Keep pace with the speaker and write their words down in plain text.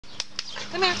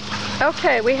Come here.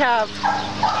 Okay, we have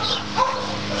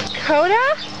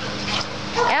Koda,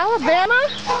 Alabama,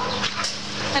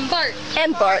 And Bart.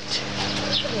 and Bart.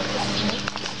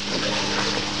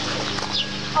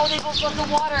 Oh, they both love the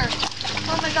water.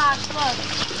 Oh my gosh, look.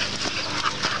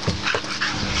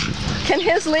 Can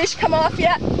his leash come off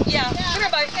yet? Yeah. Come here,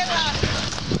 Bart. You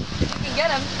can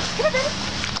get him. Come here, baby.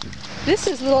 This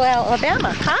is little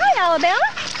Alabama. Hi, Alabama.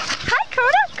 Hi,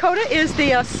 Koda. Koda is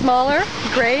the smaller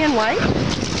gray and white.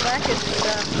 Black is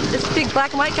this big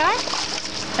black and white guy.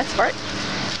 That's Bart.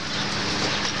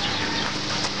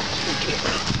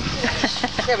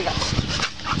 There we go.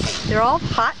 They're all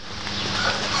hot.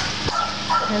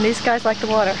 And these guys like the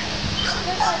water.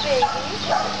 There's my baby.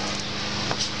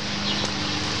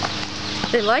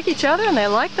 They like each other and they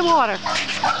like the water. Look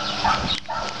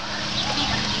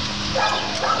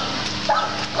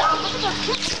at those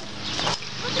kittens.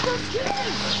 Look at those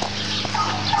kittens.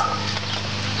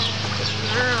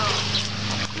 Girl.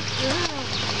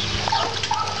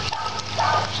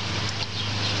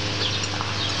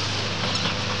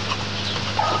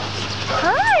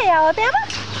 Hi, Alabama.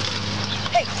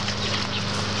 Hey.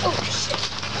 Oh, shit.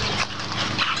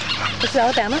 This is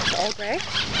Alabama, all gray.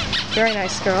 Very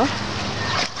nice girl.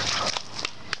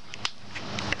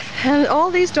 And all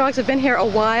these dogs have been here a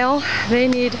while. They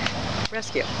need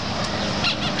rescue. I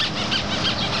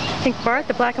think Bart,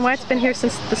 the black and white's been here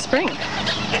since the spring.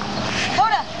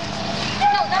 Koda! No,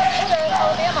 not Koda, it's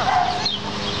Alabama.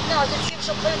 No, let's see if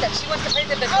she'll play with that. She wants to play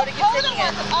with it, but Koda keeps taking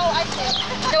it. Oh, I see.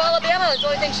 No, Alabama is the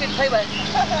only thing she'd play with.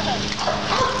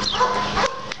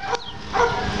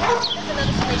 There's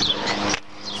another snake.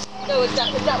 No, is that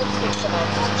what snakes about?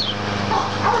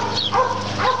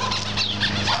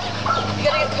 You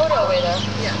gotta get Koda away though.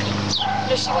 Yeah.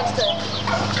 No, she wants to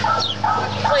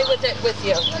play with it with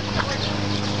you.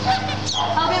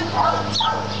 Alabama.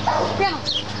 Grandma.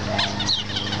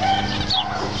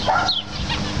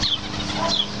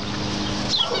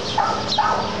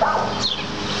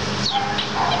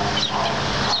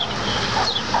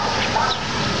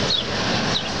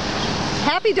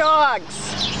 Happy dogs.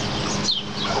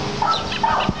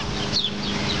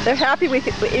 They're happy with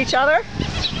each other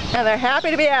and they're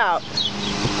happy to be out.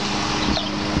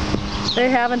 They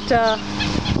haven't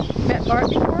met Bart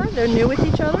before. They're new with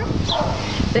each other.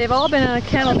 They've all been in a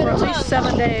kennel for at least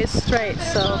 7 days straight,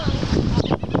 so.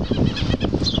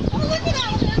 Oh, look at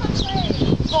Alabama play.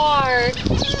 Bart.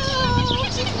 Oh,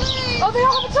 she plays. Oh, they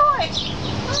all have a toy.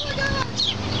 Oh my gosh.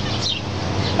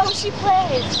 Oh, she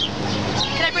plays.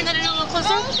 Can I bring that in a little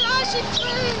closer? Oh gosh, she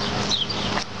plays.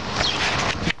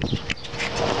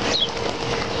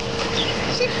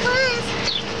 She plays.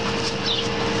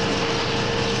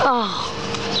 Oh.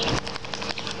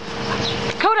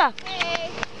 Koda. Hey.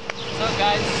 What's up,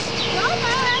 guys? Not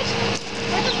much.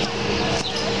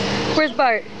 Where's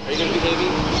Bart? Are you gonna be baby?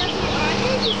 Yes, we are.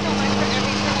 Thank you so much for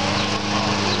everything.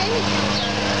 You made me feel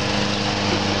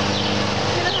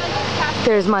better.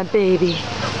 There's my baby.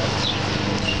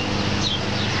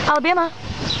 Alabama.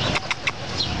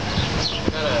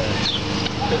 Got a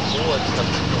big bull and stuff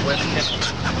in the west kennel.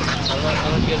 I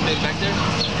don't know if you guys made it back there?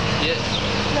 Yeah.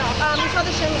 No, we saw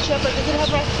the Sherman Shepherd. Does it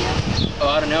have rescue? Oh,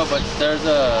 I don't know, but there's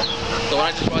the one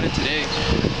I just brought in today.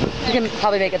 You can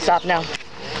probably make it stop now.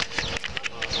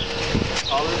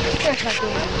 Collie?